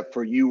next step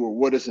for you, or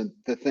what is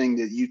the thing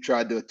that you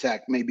tried to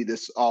attack maybe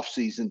this off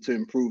season to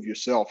improve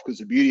yourself? Because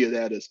the beauty of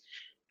that is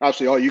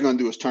obviously all you're going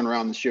to do is turn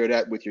around and share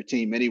that with your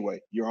team anyway,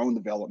 your own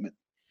development.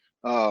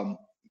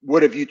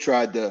 What have you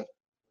tried to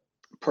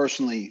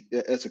personally,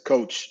 as a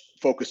coach,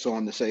 focus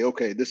on to say,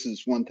 okay, this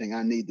is one thing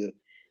I need to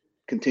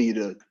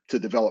continue to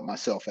develop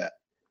myself at?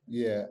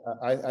 Yeah,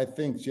 I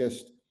think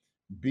just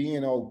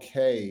being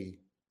okay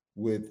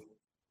with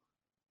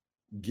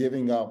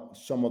giving up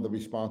some of the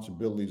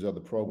responsibilities of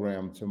the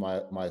program to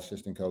my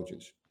assistant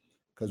coaches.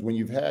 Because when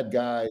you've had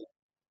guys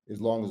as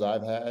long as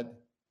I've had,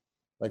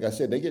 like I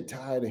said, they get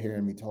tired of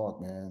hearing me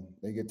talk, man.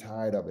 They get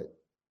tired of it.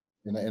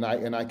 And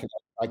I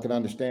can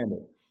understand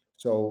it.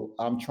 So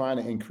I'm trying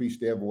to increase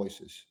their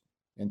voices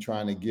and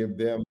trying to give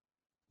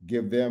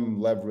them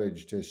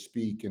leverage to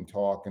speak and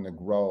talk and to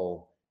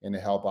grow and to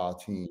help our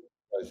team.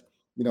 Because,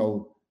 you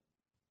know,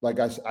 like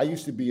I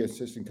used to be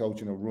assistant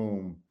coach in a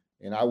room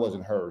and I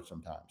wasn't heard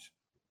sometimes.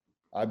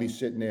 I'd be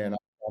sitting there and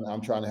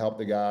I'm trying to help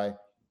the guy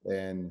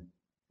and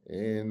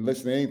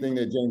listen to anything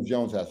that James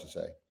Jones has to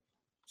say.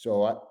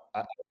 So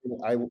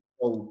I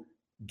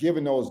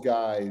giving those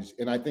guys,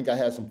 and I think I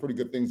had some pretty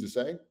good things to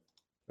say,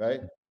 right?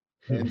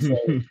 And so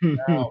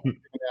now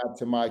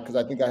because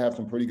I think I have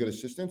some pretty good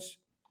assistants,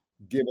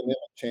 giving them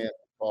a chance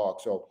to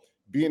talk. So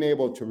being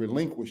able to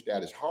relinquish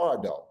that is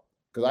hard though,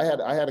 because I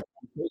had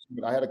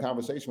a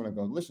conversation with them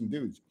going, listen,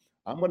 dudes,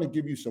 I'm going to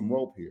give you some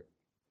rope here.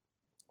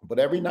 But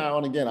every now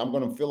and again, I'm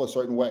going to feel a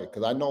certain way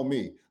because I know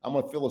me. I'm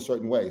going to feel a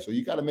certain way. So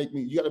you got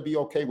to be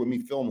okay with me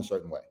feeling a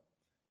certain way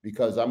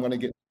because I'm going to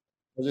get.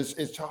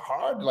 It's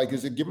hard. Like,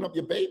 is it giving up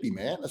your baby,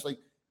 man? It's like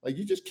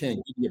you just can't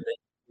give your baby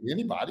to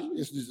anybody.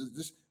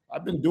 This.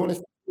 I've been doing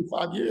this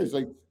for 5 years.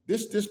 Like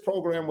this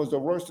program was the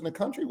worst in the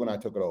country when I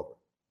took it over.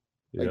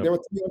 Like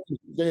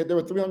there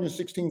were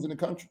 316 teams in the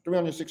country.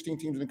 316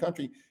 teams in the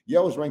country.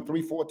 Yale was ranked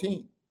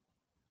 314.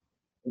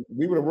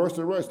 We were the worst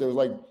of the worst. There was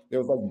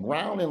like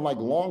Brown and like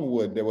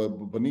Longwood that were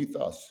beneath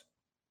us,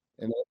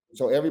 and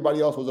so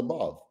everybody else was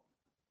above.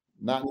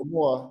 Not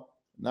anymore.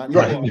 Not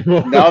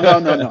anymore. No.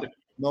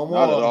 No more.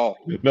 Not at all.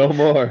 No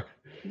more.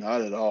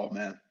 Not at all,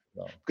 man.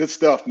 No. Good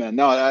stuff, man.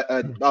 No,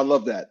 I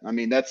love that. I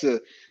mean, that's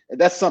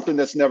something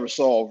that's never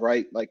solved,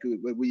 right? Like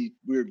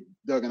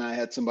Doug and I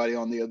had somebody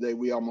on the other day.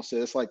 We almost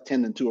said it's like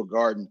tending to a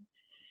garden.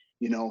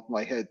 You know,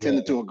 like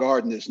tending to a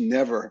garden is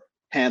never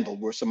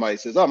handled where somebody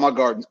says, "Oh, my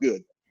garden's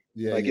good."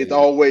 Yeah, it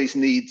always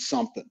needs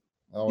something.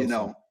 Always you know,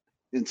 something.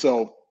 And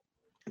so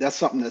that's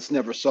something that's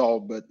never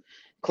solved, but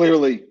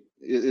clearly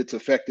it's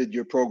affected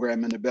your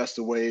program in the best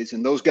of ways.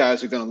 And those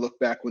guys are going to look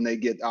back when they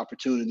get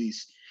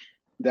opportunities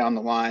down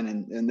the line,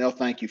 and they'll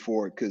thank you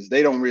for it because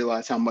they don't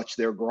realize how much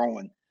they're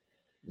growing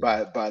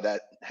by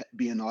that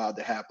being allowed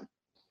to happen.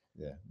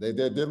 Yeah,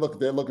 they're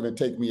looking to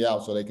take me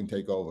out so they can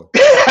take over.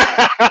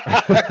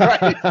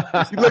 Right.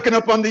 You're looking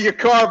up under your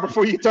car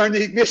before you turn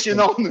the ignition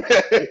on.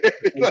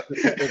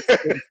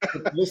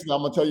 Listen,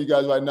 I'm gonna tell you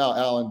guys right now,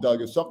 Alan,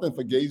 Doug, if something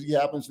fugazi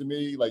happens to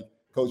me, like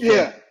Coach,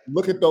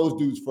 look at those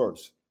dudes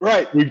first.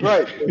 Right.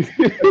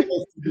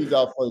 Those dudes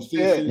out first.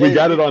 We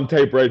got it on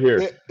tape right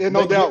here.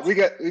 No doubt. We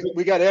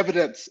got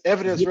evidence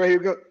right here.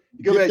 You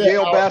go that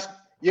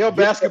Yale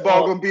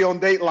basketball gonna be on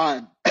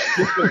Dateline.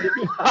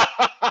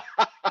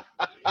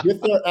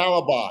 Get their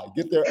alibi.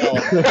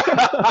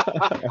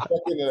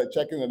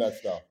 Check into that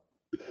stuff.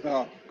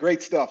 Oh,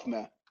 great stuff,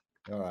 man.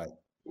 All right.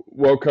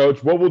 Well,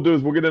 Coach, what we'll do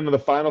is we'll get into the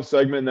final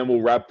segment and then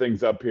we'll wrap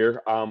things up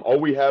here. All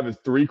we have is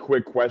 3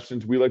 quick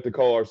questions. We like to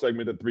call our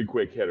segment the 3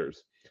 quick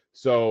hitters.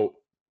 So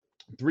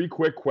 3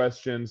 quick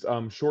questions,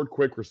 short,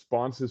 quick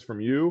responses from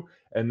you.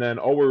 And then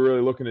all we're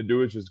really looking to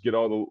do is just get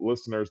all the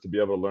listeners to be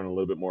able to learn a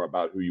little bit more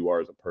about who you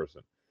are as a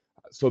person.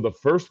 So the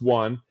first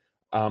one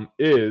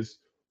is,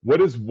 what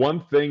is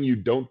one thing you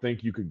don't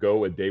think you could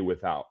go a day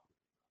without?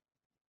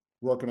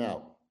 Working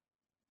out.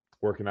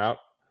 Working out?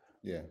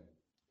 Yeah.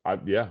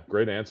 Yeah,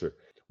 great answer.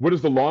 What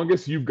is the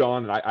longest you've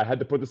gone, and I had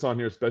to put this on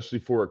here especially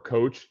for a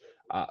coach,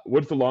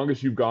 what's the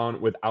longest you've gone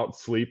without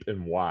sleep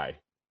and why?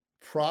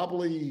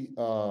 Probably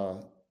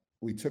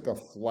we took a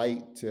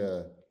flight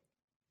to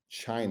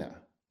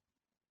China.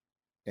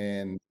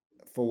 And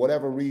for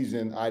whatever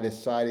reason, I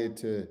decided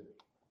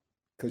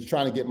because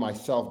trying to get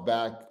myself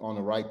back on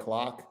the right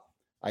clock,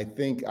 I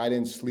think I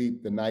didn't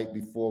sleep the night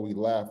before we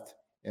left,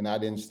 and I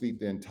didn't sleep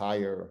the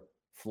entire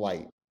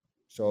flight.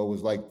 So it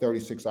was like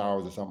 36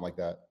 hours or something like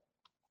that.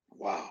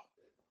 Wow.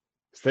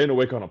 Staying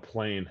awake on a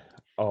plane.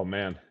 Oh,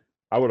 man.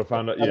 I would have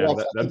found out. Yeah,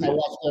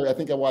 I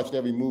think I watched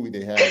every movie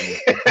they had.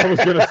 I was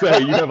going to say,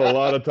 you have a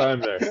lot of time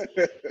there.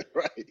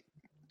 Right.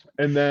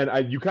 And then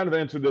you kind of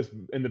answered this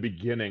in the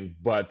beginning,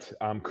 but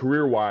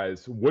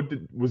career-wise,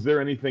 was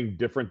there anything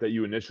different that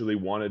you initially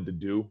wanted to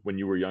do when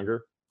you were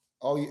younger?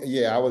 Oh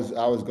yeah, I was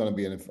going to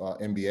be an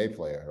NBA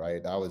player,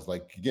 right? I was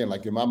like, again,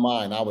 like in my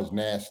mind, I was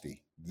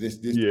nasty. I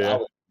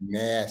was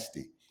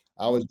nasty.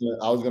 I was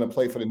going to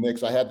play for the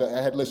Knicks.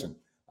 Listen,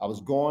 I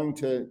was going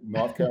to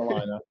North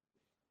Carolina.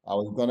 I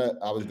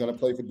was gonna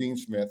play for Dean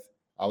Smith.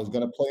 I was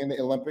gonna play in the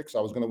Olympics. I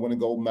was gonna win a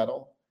gold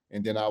medal,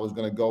 and then I was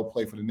gonna go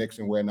play for the Knicks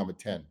and wear number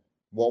 10.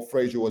 Walt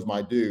Frazier was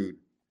my dude,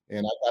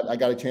 and I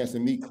got a chance to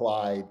meet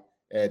Clyde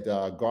at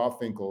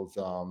Garfinkel's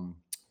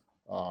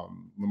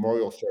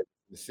memorial service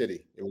in the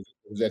city. It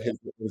was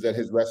at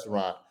his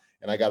restaurant,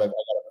 and I got a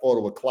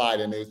photo with Clyde.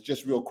 And it was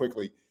just real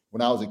quickly,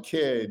 when I was a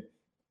kid,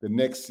 the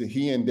Knicks,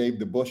 he and Dave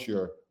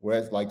DeBusschere were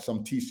at like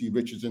some T.C.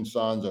 Richardson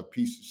Sons or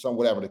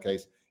whatever the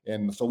case.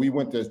 And so we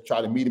went to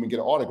try to meet him and get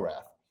an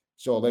autograph.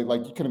 So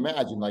like you can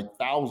imagine, like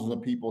thousands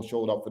of people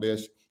showed up for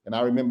this. And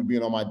I remember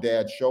being on my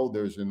dad's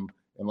shoulders and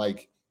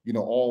like,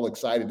 all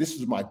excited. This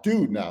is my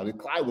dude now.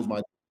 Clyde was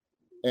my,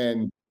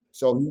 and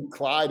so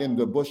Clyde and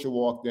DeBusschere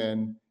walked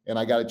in, and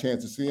I got a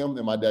chance to see him.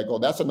 And my dad go,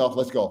 "That's enough.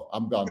 Let's go.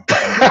 I'm done."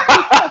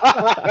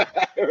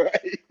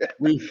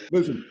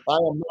 Listen, I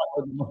am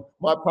not.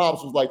 My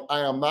pops was like, "I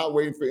am not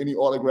waiting for any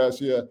autographs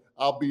here.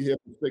 I'll be here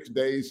for 6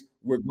 days.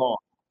 We're gone."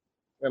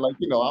 And like,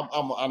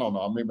 I don't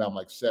know. Maybe I'm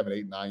like 7,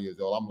 8, 9 years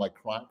old. I'm like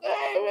crying.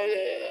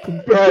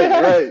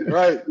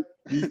 Right.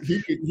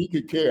 He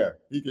could care.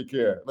 He could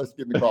care. Let's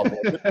get in the car.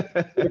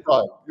 Get in the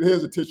car.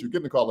 Here's a tissue. Get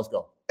in the car. Let's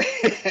go.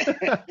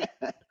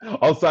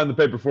 I'll sign the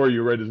paper for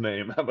you. Write his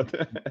name. How about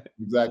that?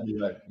 Exactly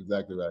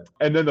right.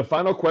 And then the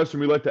final question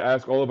we like to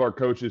ask all of our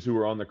coaches who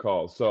are on the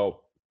call. So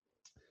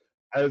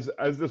as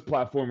this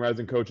platform,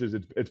 Rising Coaches,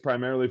 it's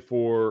primarily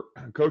for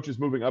coaches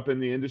moving up in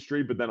the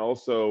industry, but then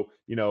also,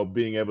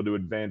 being able to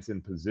advance in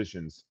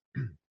positions.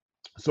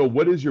 So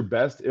what is your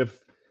best,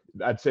 if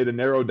I'd say to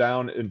narrow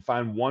down and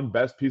find one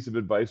best piece of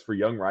advice for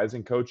young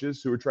rising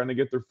coaches who are trying to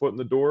get their foot in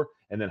the door,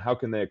 and then how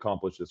can they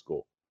accomplish this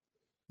goal?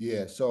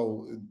 Yeah,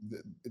 so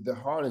the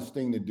hardest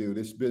thing to do,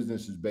 this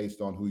business is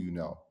based on who you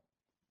know.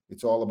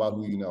 It's all about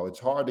who you know. It's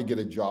hard to get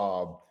a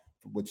job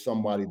with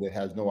somebody that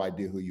has no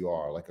idea who you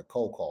are, like a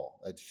cold call.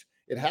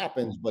 It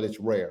happens, but it's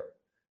rare.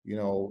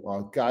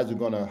 Guys are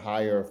going to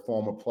hire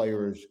former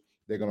players.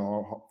 They're going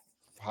to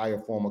hire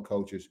former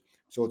coaches.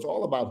 So it's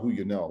all about who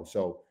you know.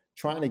 So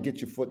trying to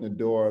get your foot in the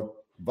door,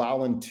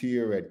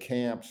 volunteer at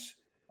camps,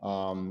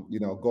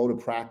 go to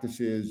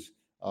practices,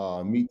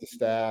 meet the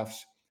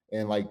staffs,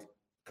 and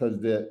because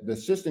the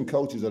assistant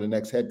coaches are the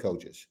next head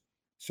coaches.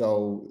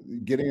 So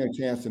getting a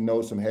chance to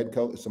know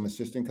some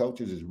assistant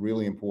coaches is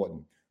really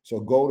important.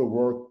 So go to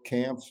work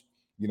camps,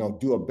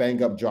 do a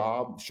bang up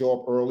job, show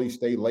up early,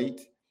 stay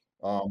late,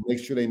 make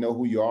sure they know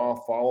who you are,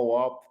 follow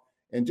up,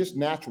 and just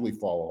naturally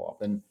follow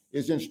up. And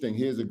it's interesting.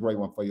 Here's a great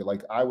one for you.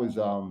 Like I was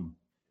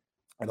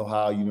at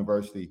Ohio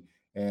University,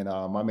 and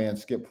my man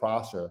Skip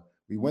Prosser,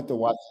 we went to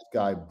watch this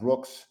guy,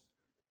 Brooks.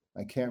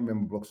 I can't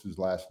remember Brooks's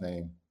last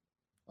name.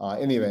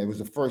 Anyway, it was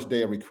the first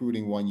day of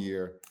recruiting one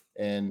year,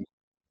 and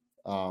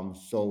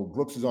So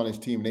Brooks is on his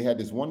team. They had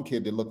this one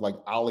kid that looked like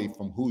Ollie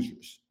from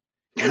Hoosiers.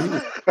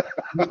 And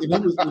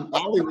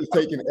Ollie was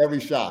taking every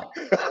shot.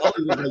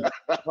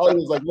 Ollie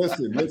was like,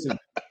 listen,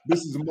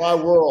 this is my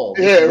world.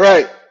 Yeah,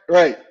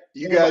 right.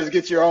 You guys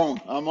get your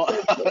own. I'm on.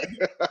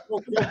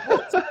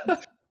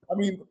 I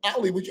mean,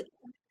 Ollie, would you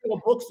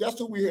Brooks? That's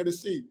what we're here to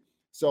see.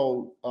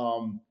 So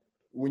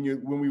when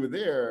we were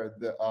there,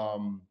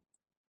 one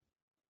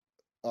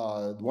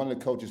of the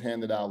coaches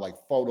handed out like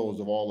photos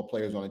of all the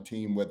players on the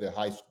team, what their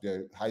high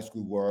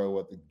school were,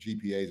 what the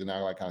GPAs and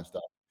all that kind of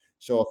stuff.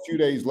 So a few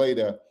days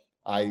later,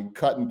 I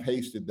cut and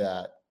pasted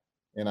that,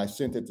 and I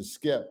sent it to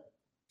Skip,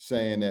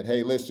 saying that,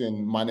 hey,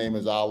 listen, my name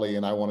is Ollie,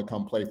 and I want to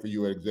come play for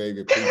you at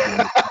Xavier.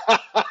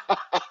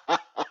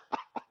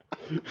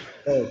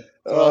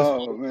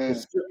 Man.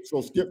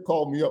 So Skip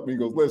called me up and he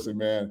goes, listen,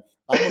 man,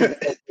 I'm going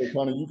to say,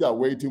 Tony, you got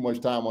way too much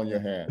time on your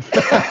hands.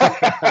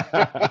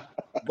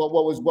 But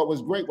what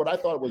was great, what I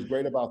thought was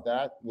great about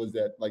that was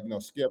that, like,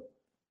 Skip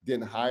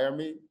didn't hire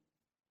me,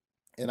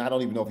 and I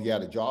don't even know if he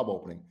had a job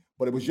opening,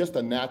 but it was just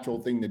a natural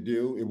thing to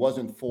do. It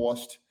wasn't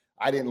forced.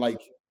 I didn't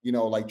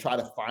try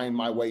to find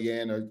my way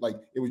in, or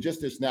it was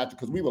just this natural,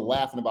 because we were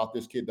laughing about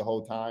this kid the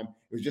whole time.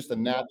 It was just a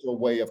natural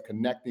way of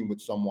connecting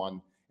with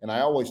someone. And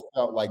I always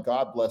felt like,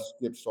 God bless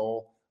Skip's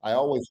soul, I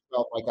always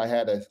felt like I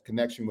had a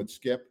connection with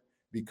Skip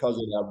because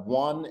of that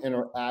one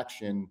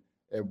interaction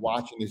and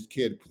watching this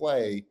kid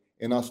play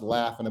and us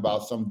laughing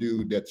about some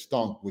dude that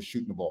stunk was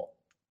shooting the ball.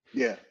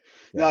 Yeah.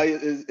 No,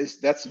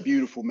 that's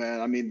beautiful,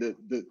 man. I mean,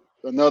 the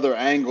another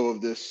angle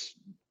of this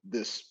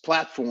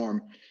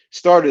platform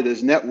started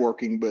as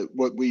networking, but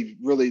what we've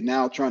really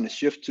now trying to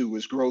shift to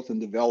is growth and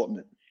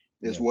development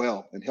as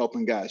well, and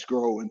helping guys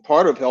grow. And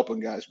part of helping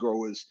guys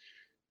grow is,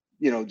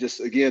 just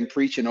again,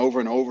 preaching over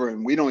and over.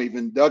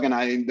 And Doug and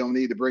I don't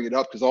need to bring it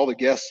up because all the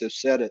guests have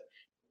said it.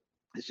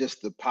 It's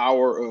just the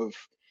power of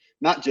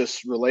not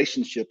just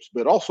relationships,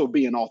 but also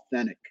being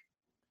authentic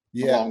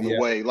along the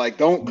way. Like,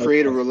 don't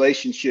create a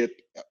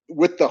relationship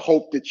with the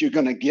hope that you're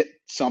going to get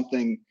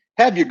something.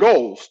 Have your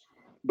goals,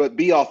 but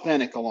be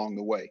authentic along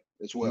the way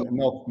as well.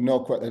 No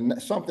question.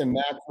 Something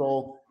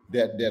natural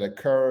that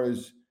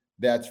occurs,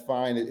 that's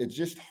fine. It's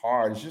just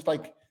hard. It's just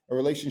like a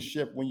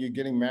relationship when you're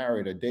getting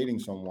married or dating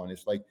someone.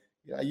 It's like,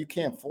 you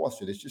can't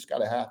force it. It's just got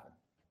to happen.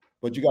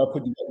 But you got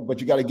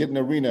to get in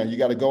the arena. You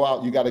got to go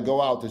out. You got to go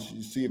out to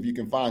see if you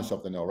can find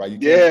something, though, right?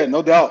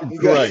 No doubt.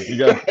 Correct.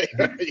 You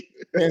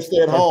can't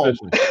stay at home.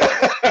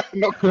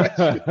 No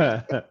question.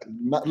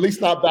 At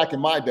least not back in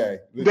my day.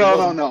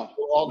 No.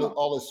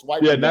 All this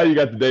swiping. Yeah, now you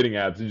got the dating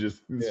apps. You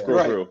just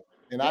scroll through.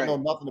 And I know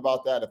nothing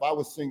about that. If I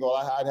was single,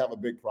 I'd have a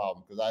big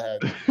problem because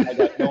I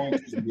got no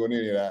interest in doing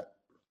any of that.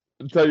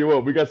 I'll tell you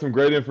what, we got some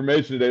great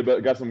information today,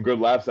 but got some good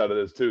laughs out of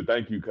this too.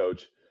 Thank you,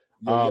 Coach.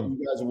 You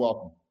guys are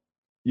welcome.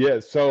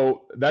 Yeah,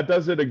 so that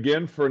does it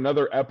again for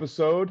another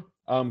episode.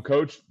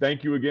 Coach,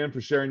 thank you again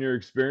for sharing your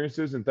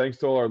experiences, and thanks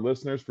to all our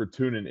listeners for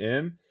tuning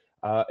in.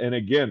 And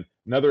again,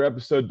 another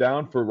episode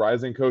down for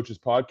Rising Coaches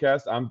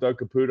Podcast. I'm Doug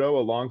Caputo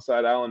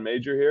alongside Alan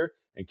Major here,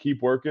 and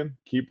keep working,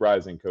 keep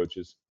rising,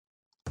 coaches.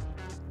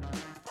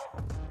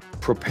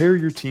 Prepare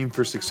your team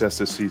for success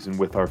this season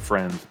with our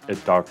friends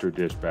at Dr.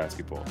 Dish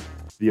Basketball,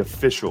 the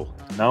official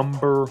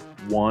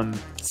 #1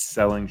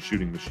 selling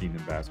shooting machine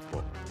in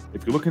basketball.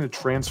 If you're looking to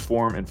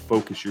transform and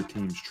focus your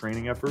team's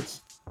training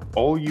efforts,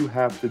 all you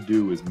have to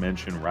do is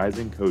mention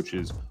Rising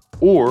Coaches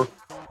or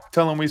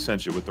tell them we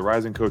sent you with the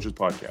Rising Coaches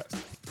Podcast.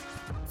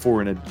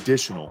 For an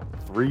additional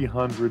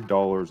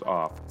 $300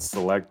 off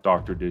select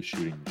Dr. Dish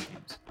shooting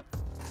machines.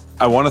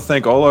 I want to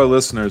thank all our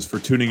listeners for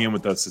tuning in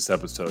with us this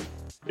episode.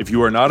 If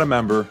you are not a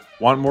member,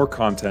 want more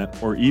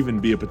content, or even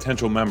be a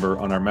potential member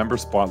on our member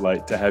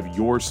spotlight to have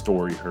your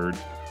story heard,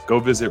 go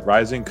visit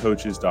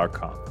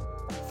risingcoaches.com.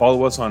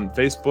 Follow us on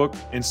Facebook,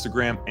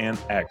 Instagram, and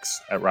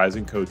X at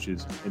Rising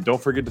Coaches. And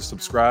don't forget to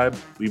subscribe,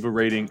 leave a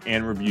rating,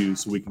 and review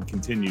so we can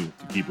continue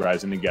to keep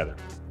rising together.